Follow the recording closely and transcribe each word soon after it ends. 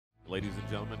Ladies and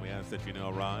gentlemen, we ask that you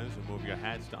now rise and move your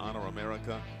hats to honor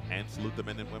America and salute the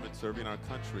men and women serving our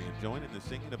country and join in the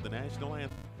singing of the National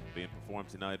Anthem being performed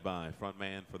tonight by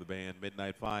frontman for the band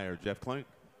Midnight Fire, Jeff Klinck.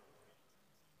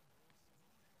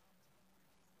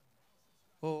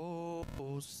 Oh,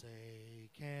 say,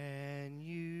 can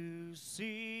you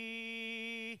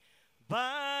see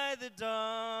by the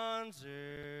dawn's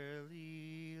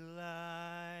early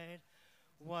light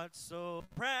what so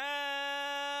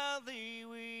proudly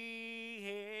we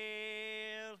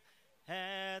hailed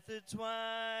at the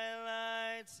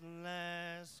twilight's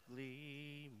last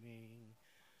gleaming,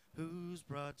 whose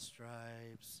broad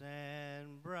stripes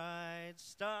and bright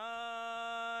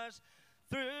stars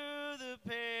through the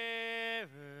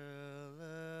perilous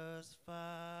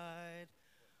fight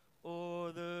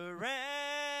o'er the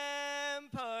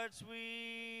ramparts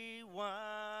we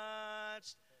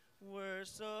watched were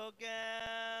so gallantly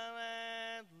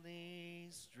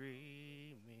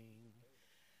streaming,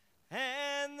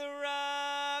 and the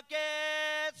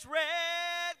rocket's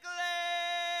red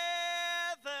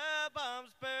glare, the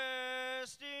bombs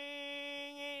bursting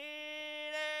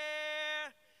in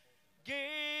air,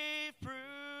 gave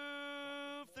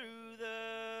proof through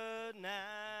the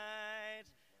night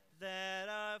that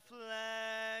our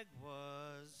flag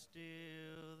was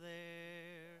still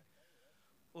there.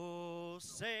 Oh,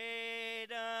 say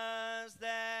does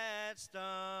that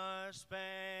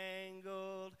star-spangled